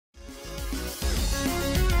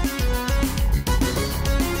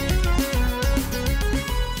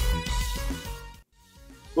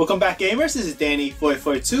Welcome back, gamers. This is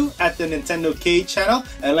Danny4442 at the NintendoCade channel,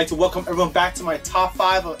 and I'd like to welcome everyone back to my top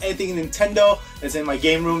 5 of anything Nintendo that's in my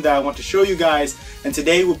game room that I want to show you guys. And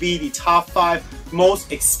today will be the top 5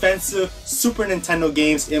 most expensive Super Nintendo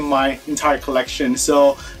games in my entire collection.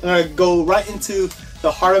 So I'm going to go right into the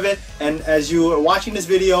heart of it, and as you are watching this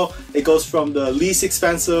video, it goes from the least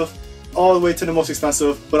expensive all the way to the most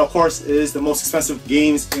expensive, but of course it is the most expensive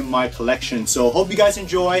games in my collection. So hope you guys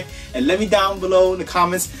enjoy, and let me down below in the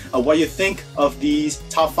comments what you think of these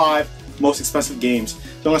top 5 most expensive games. So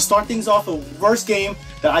I'm going to start things off with the first game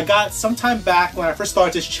that I got sometime back when I first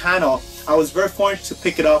started this channel. I was very fortunate to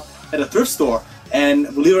pick it up at a thrift store,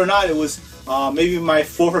 and believe it or not, it was maybe my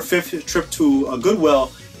 4th or 5th trip to a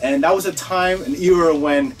Goodwill, and that was a time, an era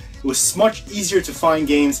when it was much easier to find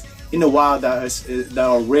games in the wild that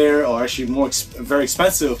are rare or actually very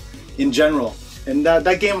expensive in general. And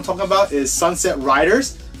that game I'm talking about is Sunset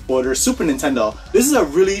Riders for the Super Nintendo. This is a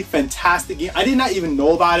really fantastic game. I did not even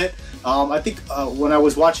know about it. I think when I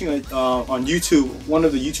was watching it on YouTube, one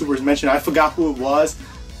of the YouTubers mentioned it. I forgot who it was,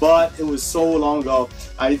 but it was so long ago.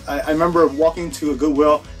 I remember walking to a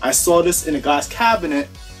Goodwill. I saw this in a glass cabinet,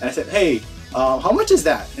 and I said, "Hey, how much is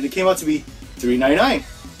that?" And it came out to be $3.99.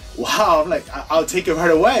 Wow! I'm like, I'll take it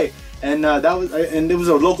right away. And it was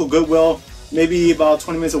a local Goodwill, maybe about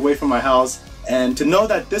 20 minutes away from my house. And to know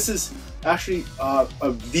that this is actually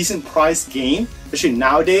a decent price game, especially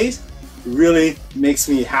nowadays, really makes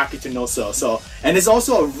me happy to know so. And it's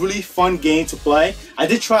also a really fun game to play. I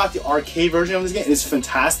did try out the arcade version of this game. It's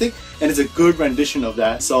fantastic, and it's a good rendition of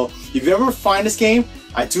that. So if you ever find this game,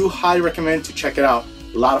 I do highly recommend to check it out.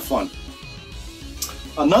 A lot of fun.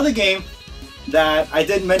 Another game that I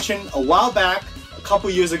did mention a while back, a couple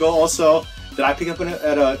years ago also, that I picked up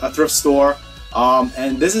at a thrift store,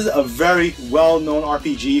 and this is a very well-known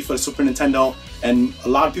RPG for the Super Nintendo, and a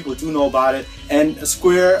lot of people do know about it. And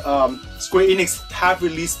Square Enix have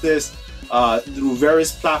released this through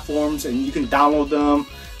various platforms, and you can download them,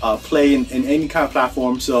 play in any kind of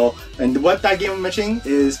platform. So, and what that game I'm mentioning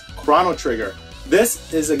is Chrono Trigger.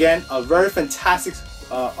 This is again a very fantastic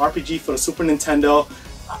RPG for the Super Nintendo.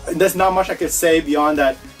 There's not much I could say beyond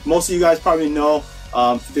that. Most of you guys probably know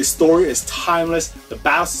the story is timeless, the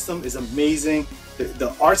battle system is amazing,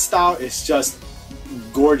 the art style is just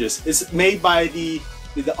gorgeous. It's made by the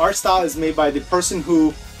art style is made by the person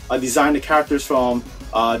who designed the characters from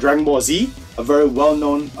Dragon Ball Z, a very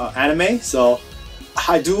well-known anime. So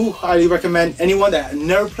I do highly recommend anyone that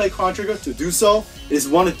never played Chrono Trigger to do so. It is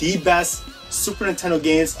one of the best Super Nintendo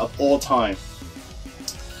games of all time.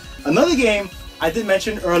 Another game I did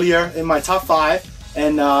mention earlier in my top 5,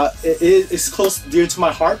 and it is close dear to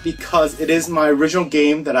my heart because it is my original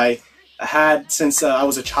game that I had since I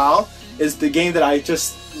was a child. It's the game that I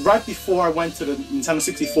just, right before I went to the Nintendo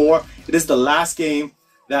 64, it is the last game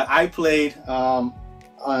that I played on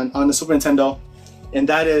the Super Nintendo, and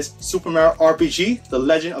that is Super Mario RPG, The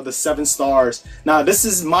Legend of the Seven Stars. Now this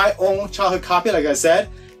is my own childhood copy, like I said,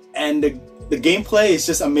 and the gameplay is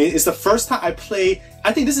just amazing. It's the first time I played.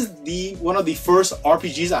 I think this is one of the first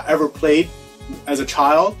RPGs I ever played as a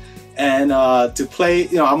child, and to play,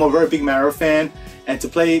 I'm a very big Mario fan, and to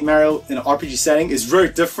play Mario in an RPG setting is very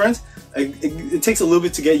different. It takes a little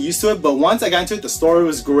bit to get used to it, but once I got into it, the story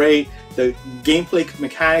was great, the gameplay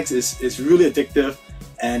mechanics is really addictive,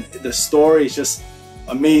 and the story is just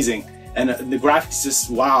amazing, and the graphics just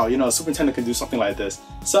wow. Super Nintendo can do something like this.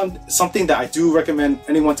 Something that I do recommend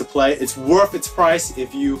anyone to play. It's worth its price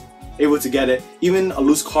if you able to get it. Even a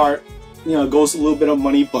loose cart, goes a little bit of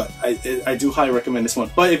money, but I do highly recommend this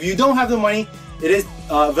one. But if you don't have the money, it is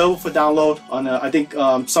available for download on I think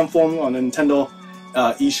some form on the Nintendo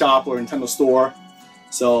eShop or Nintendo Store.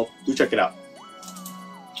 So do check it out.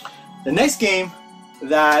 The next game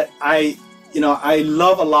that I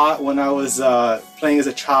love a lot when I was playing as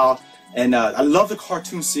a child, and I love the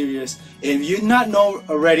cartoon series. If you not know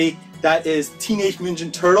already, that is Teenage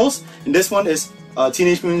Mutant Ninja Turtles, and this one is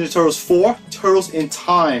Teenage Mutant Ninja Turtles 4: Turtles in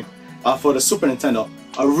Time for the Super Nintendo.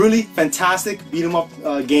 A really fantastic beat 'em up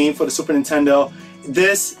game for the Super Nintendo.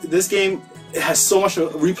 This game has so much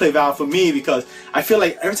replay value for me because I feel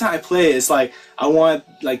like every time I play it, it's like I want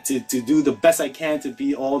to do the best I can to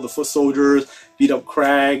beat all the foot soldiers, beat up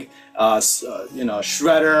Krang,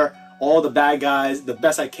 Shredder, all the bad guys the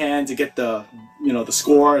best I can to get the the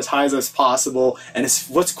score as high as possible. And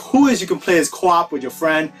what's cool is you can play as co-op with your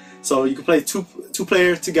friend, so you can play two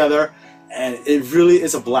players together, and it really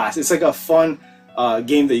is a blast. It's like a fun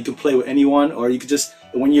game that you can play with anyone, or you could just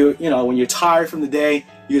when you're tired from the day,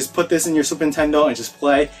 You just put this in your Super Nintendo and just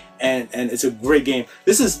play, and it's a great game.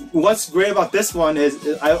 This is what's great about this one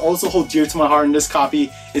is I also hold dear to my heart in this copy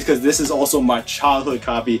is because this is also my childhood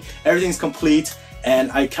copy. Everything's complete, and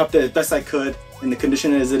I kept it as best I could in the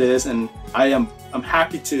condition as it is, and I'm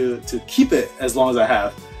happy to keep it as long as I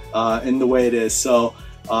have in the way it is. So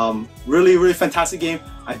really fantastic game.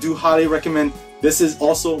 I do highly recommend. This is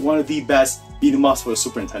also one of the best beat 'em ups for the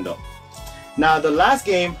Super Nintendo. Now the last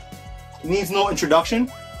game needs no introduction.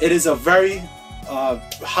 It is a very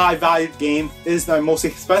high valued game. It is my most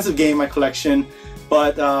expensive game in my collection,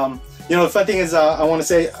 but you know, the fun thing is I'm going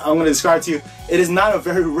to describe to you, it is not a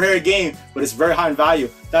very rare game, but it's very high in value.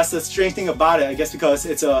 That's the strange thing about it, I guess, because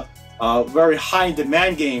it's a very high in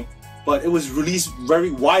demand game, but it was released very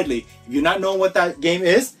widely. If you're not knowing what that game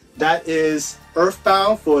is, that is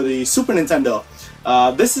Earthbound for the Super Nintendo.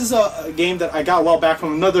 This is a game that I got a while back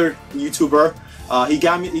from another YouTuber. He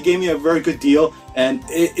gave me a very good deal, and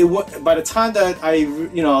by the time that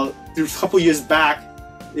through a couple years back,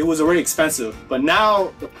 it was already expensive. But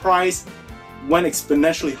now the price went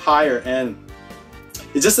exponentially higher, and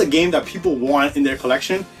it's just a game that people want in their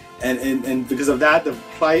collection, and because of that, the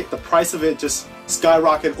price of it just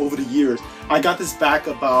skyrocketed over the years. I got this back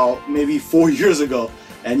about maybe 4 years ago,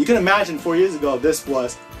 and you can imagine 4 years ago this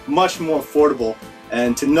was much more affordable.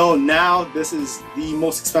 And to know now this is the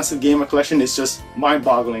most expensive game in my collection is just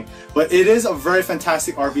mind-boggling. But it is a very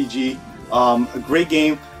fantastic RPG, a great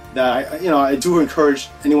game that I do encourage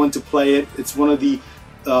anyone to play it. It's one of the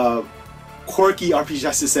quirky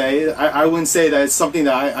RPGs to say. I wouldn't say that it's something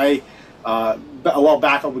that a while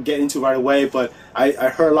back I would get into right away, but I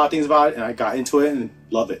heard a lot of things about it and I got into it and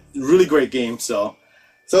love it. Really great game. So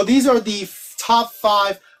these are the top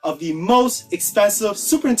 5 of the most expensive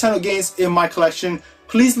Super Nintendo games in my collection.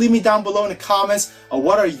 Please leave me down below in the comments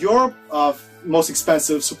what are your most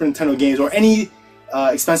expensive Super Nintendo games, or any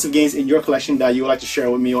expensive games in your collection that you would like to share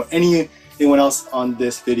with me, or anyone else on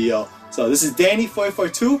this video. So this is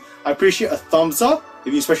Danny442. I appreciate a thumbs up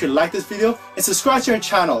if you especially like this video, and subscribe to our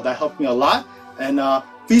channel. That helped me a lot. And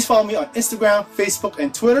please follow me on Instagram, Facebook,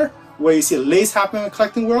 and Twitter, where you see the latest happening in the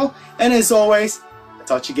collecting world. And as always, I'll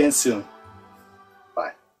talk to you again soon.